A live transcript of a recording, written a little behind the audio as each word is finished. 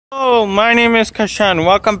Hello, my name is Kashan.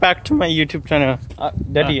 Welcome back to my YouTube channel.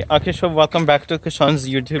 Daddy, Akisho, welcome back to Kashan's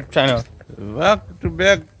YouTube channel. Welcome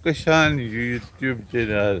back, Kashan YouTube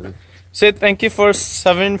channel. Say thank you for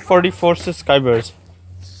 744 subscribers.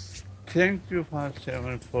 Thank you for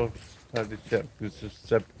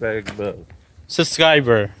 737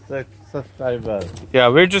 Subscriber. subscribers. Yeah,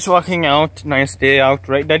 we're just walking out. Nice day out,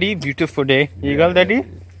 right, Daddy? Beautiful day. Eagle, Daddy?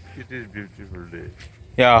 It is beautiful day.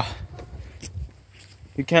 Yeah.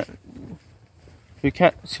 You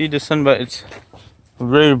can't see the sun, but it's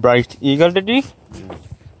very bright. Eagle, Daddy?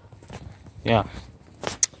 Yeah.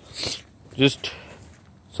 Just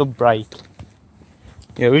so bright.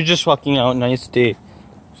 Yeah, we're just walking out. Nice day.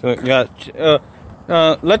 So yeah,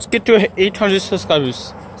 let's get to 800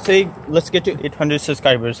 subscribers. Say, let's get to 800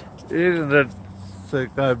 subscribers. 800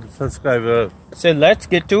 subscribers. Say, let's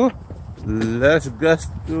get to 800 subscribers.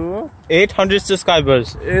 800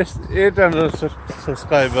 subscribers.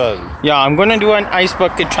 Yeah, I'm gonna do an ice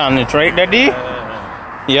bucket challenge, right, Daddy?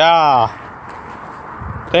 Yeah.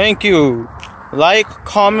 Thank you. Like,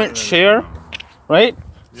 comment, share, right?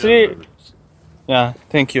 Yeah,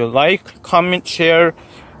 thank you. Like, comment, share.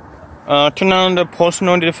 Turn on the post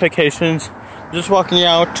notifications. Just walking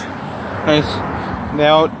out.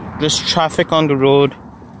 There's traffic on the road.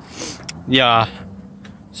 Yeah.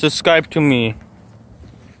 Subscribe to me.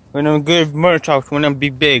 When I give merch out, when I be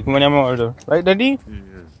big, when I'm older. Right, Daddy?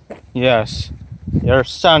 Yes. Yes. Your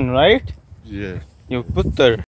son, right? Yes. Your putter.